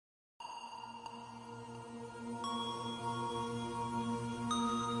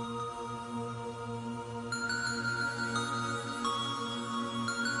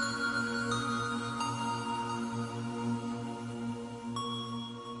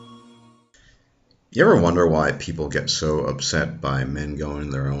You ever wonder why people get so upset by men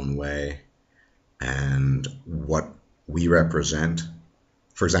going their own way and what we represent?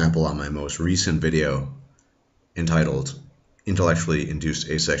 For example, on my most recent video entitled Intellectually Induced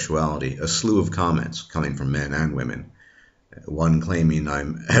Asexuality, a slew of comments coming from men and women. One claiming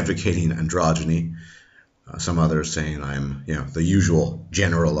I'm advocating androgyny, some others saying I'm, the usual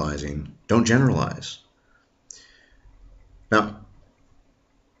generalizing. Don't generalize. Now,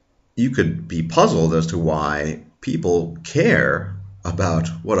 you could be puzzled as to why people care about,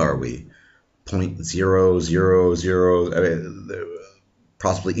 what are we, 0.000, I mean,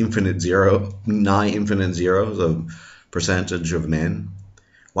 possibly nigh infinite zeros of percentage of men.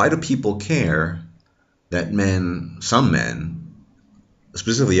 Why do people care that some men,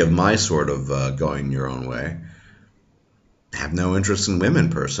 specifically of my sort of going your own way, have no interest in women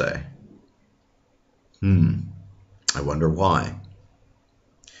per se? I wonder why.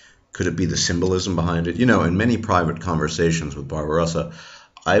 Could it be the symbolism behind it? In many private conversations with Barbarossa,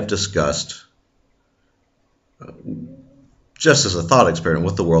 I've discussed, just as a thought experiment,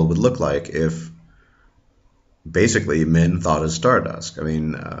 what the world would look like if basically men thought as Stardust. I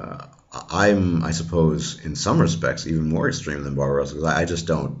mean, I suppose, in some respects, even more extreme than Barbarossa, because I just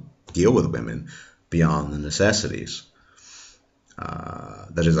don't deal with women beyond the necessities.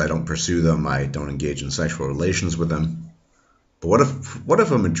 That is, I don't pursue them, I don't engage in sexual relations with them. But what if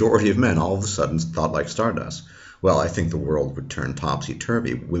a majority of men all of a sudden thought like Stardust? Well, I think the world would turn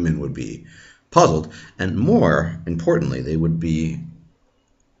topsy-turvy. Women would be puzzled, and more importantly, they would be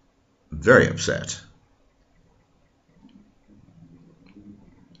very upset.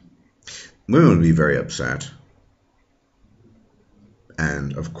 Women would be very upset.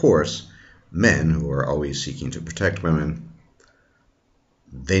 And, of course, men, who are always seeking to protect women,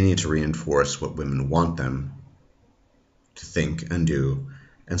 they need to reinforce what women want them to think and do.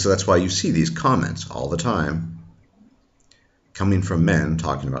 And so that's why you see these comments all the time coming from men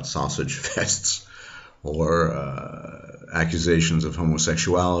talking about sausage fests or accusations of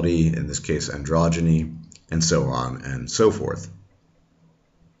homosexuality, in this case androgyny, and so on and so forth.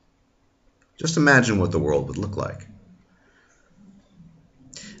 Just imagine what the world would look like.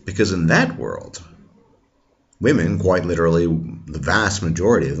 Because in that world, women, quite literally the vast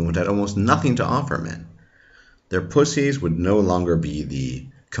majority of them, would have almost nothing to offer men. Their pussies would no longer be the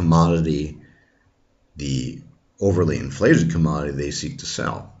commodity, the overly inflated commodity they seek to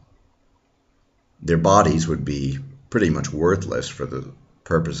sell. Their bodies would be pretty much worthless for the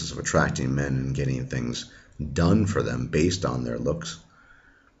purposes of attracting men and getting things done for them based on their looks.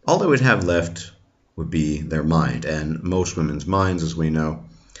 All they would have left would be their mind, and most women's minds, as we know,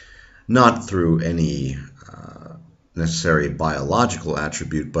 not through any necessary biological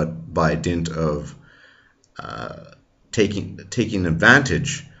attribute, but by dint of taking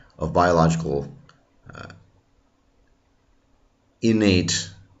advantage of biological innate.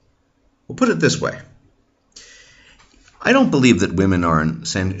 We'll put it this way. I don't believe that women are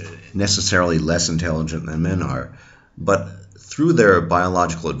necessarily less intelligent than men are, but through their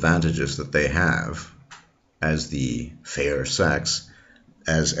biological advantages that they have as the fair sex,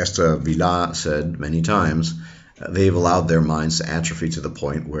 as Esther Vilar said many times, they've allowed their minds to atrophy to the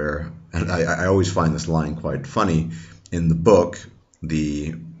point where, and I always find this line quite funny, in the book,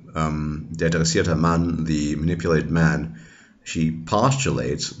 Der dressierte Mann, the manipulated man, she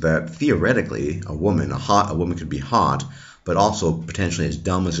postulates that theoretically a woman could be hot, but also potentially as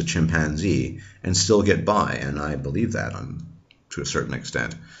dumb as a chimpanzee and still get by, and I believe that to a certain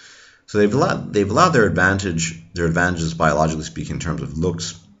extent. So they've allowed their advantages biologically speaking in terms of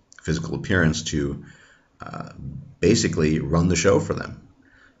looks, physical appearance, to basically run the show for them.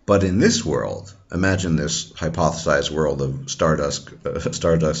 But in this world, imagine this hypothesized world of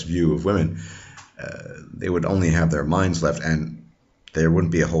Stardust view of women. They would only have their minds left, and there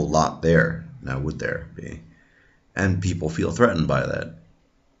wouldn't be a whole lot there. Now, would there be? And people feel threatened by that.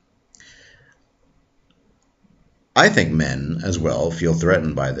 I think men, as well, feel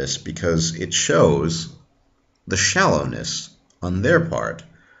threatened by this because it shows the shallowness on their part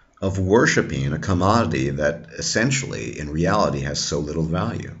of worshiping a commodity that essentially, in reality, has so little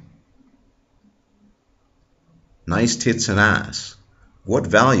value. Nice tits and ass. What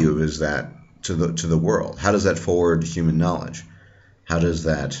value is that to the world? How does that forward human knowledge? How does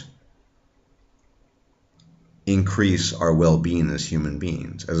that increase our well-being as human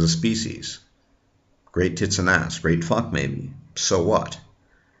beings, as a species? Great tits and ass, great fuck maybe. So what?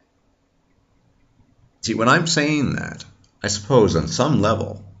 See, when I'm saying that, I suppose on some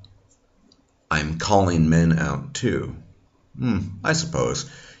level, I'm calling men out too. I suppose.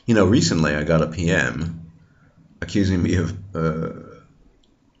 Recently I got a PM accusing me of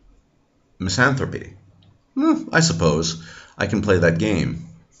misanthropy. I suppose I can play that game.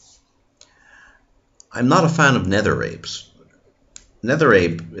 I'm not a fan of nether apes. Nether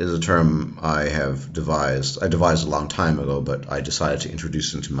ape is a term I have devised. I devised a long time ago, but I decided to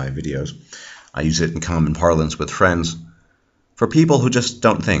introduce it into my videos. I use it in common parlance with friends for people who just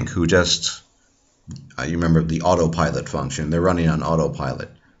don't think, who just, you remember the autopilot function. They're running on autopilot,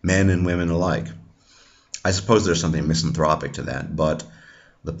 men and women alike. I suppose there's something misanthropic to that, but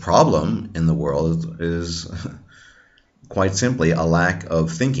the problem in the world is quite simply a lack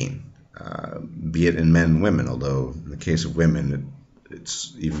of thinking. Be it in men and women, although in the case of women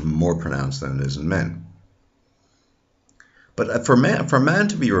it's even more pronounced than it is in men. But for man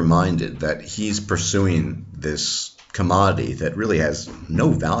to be reminded that he's pursuing this commodity that really has no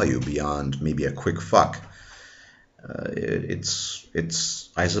value beyond maybe a quick fuck, it's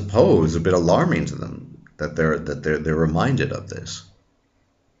I suppose a bit alarming to them that they're reminded of this.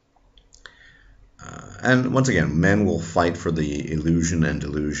 And once again, men will fight for the illusion and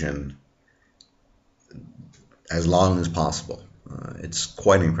delusion as long as possible. It's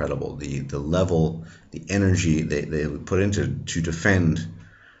quite incredible the level, the energy they put into to defend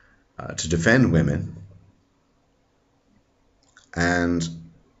women, and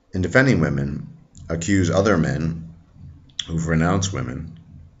in defending women, accuse other men who've renounced women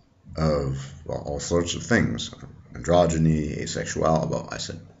of all sorts of things: androgyny, asexuality. Well, I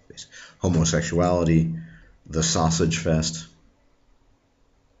said homosexuality, the sausage fest.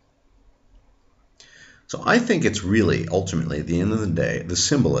 So I think it's really, ultimately, at the end of the day, the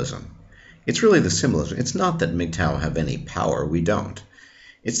symbolism. It's really the symbolism. It's not that MGTOW have any power. We don't.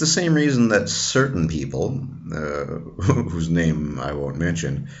 It's the same reason that certain people, whose name I won't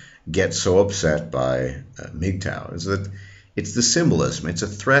mention, get so upset by MGTOW. Is that it's the symbolism. It's a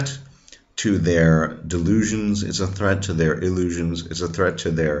threat to their delusions. It's a threat to their illusions. It's a threat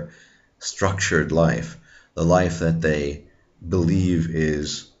to their structured life, the life that they believe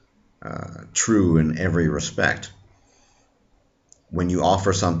is true in every respect. When you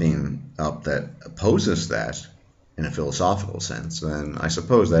offer something up that opposes that in a philosophical sense, then I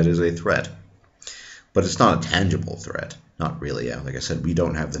suppose that is a threat. But it's not a tangible threat. Not really. Like I said, we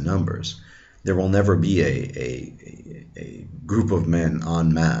don't have the numbers. There will never be a group of men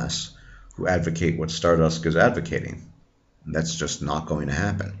en masse who advocate what Stardust is advocating. That's just not going to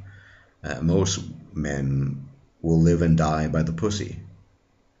happen. Most men will live and die by the pussy.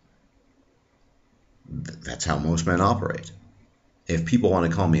 That's how most men operate. If people want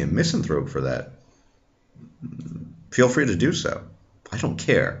to call me a misanthrope for that, feel free to do so. I don't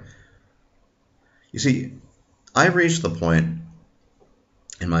care. You see, I've reached the point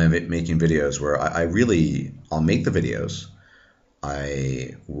in my making videos where I'll make the videos.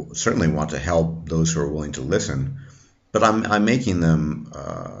 I certainly want to help those who are willing to listen, but I'm making them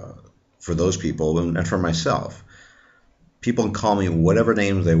for those people and for myself. People can call me whatever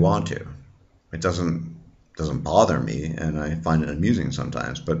names they want to. It doesn't bother me, and I find it amusing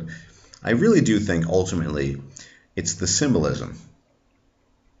sometimes. But I really do think ultimately it's the symbolism.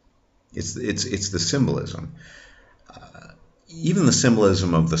 It's the symbolism. Even the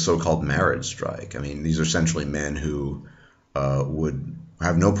symbolism of the so-called marriage strike. I mean, these are essentially men who would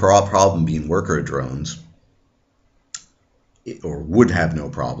have no problem being worker drones, or would have no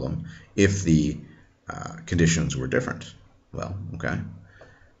problem if the conditions were different. Well, okay.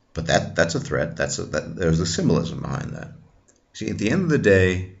 But that's a threat. There's a symbolism behind that. See, at the end of the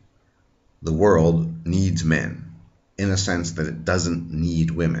day, the world needs men in a sense that it doesn't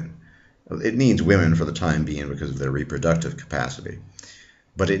need women. It needs women for the time being because of their reproductive capacity.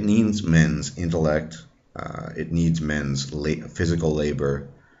 But it needs men's intellect. It needs men's physical labor,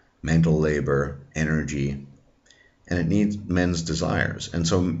 mental labor, energy, and it needs men's desires. And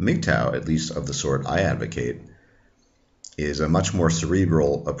so MGTOW, at least of the sort I advocate, is a much more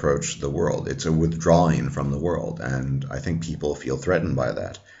cerebral approach to the world. It's a withdrawing from the world, and I think people feel threatened by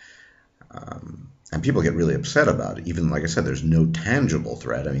that. And people get really upset about it. Even, like I said, there's no tangible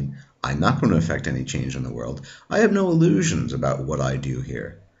threat. I mean, I'm not going to affect any change in the world. I have no illusions about what I do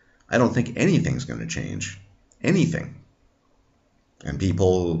here. I don't think anything's going to change. Anything. And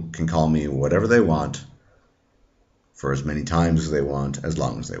people can call me whatever they want for as many times as they want, as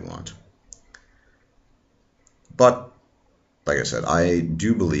long as they want. But like I said, I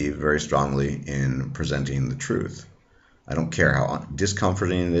do believe very strongly in presenting the truth. I don't care how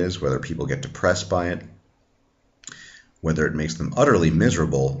discomforting it is, whether people get depressed by it, whether it makes them utterly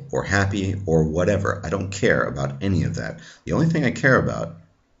miserable or happy or whatever. I don't care about any of that. The only thing I care about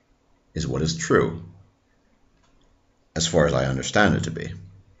is what is true, as far as I understand it to be.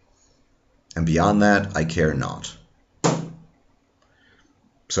 And beyond that, I care not.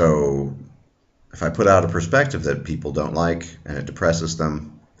 So If I put out a perspective that people don't like and it depresses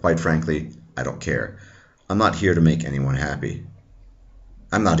them, quite frankly, I don't care. I'm not here to make anyone happy.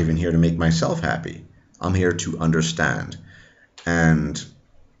 I'm not even here to make myself happy. I'm here to understand. And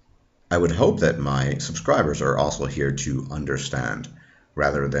I would hope that my subscribers are also here to understand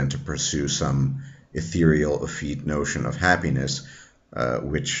rather than to pursue some ethereal, effete notion of happiness,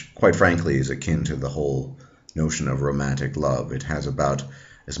 which, quite frankly, is akin to the whole notion of romantic love. It has about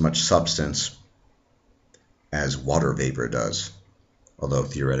as much substance as water vapor does, although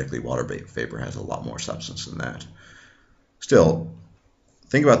theoretically water vapor has a lot more substance than that. Still,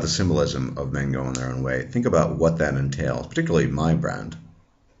 think about the symbolism of men going their own way. Think about what that entails, particularly my brand.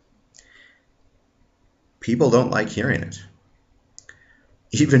 People don't like hearing it.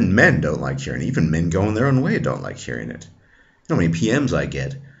 Even men don't like hearing it. Even men going their own way don't like hearing it. You know how many PMs I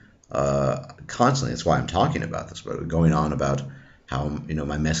get constantly. That's why I'm talking about this, but going on about how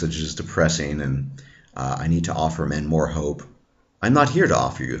my message is depressing and I need to offer men more hope. I'm not here to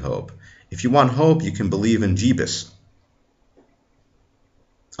offer you hope. If you want hope, you can believe in Jeebus.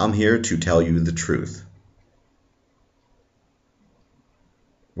 I'm here to tell you the truth.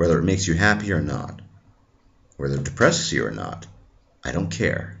 Whether it makes you happy or not, whether it depresses you or not, I don't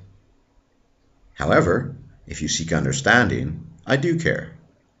care. However, if you seek understanding, I do care.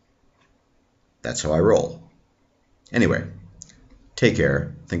 That's how I roll. Anyway, take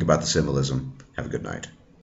care, think about the symbolism, have a good night.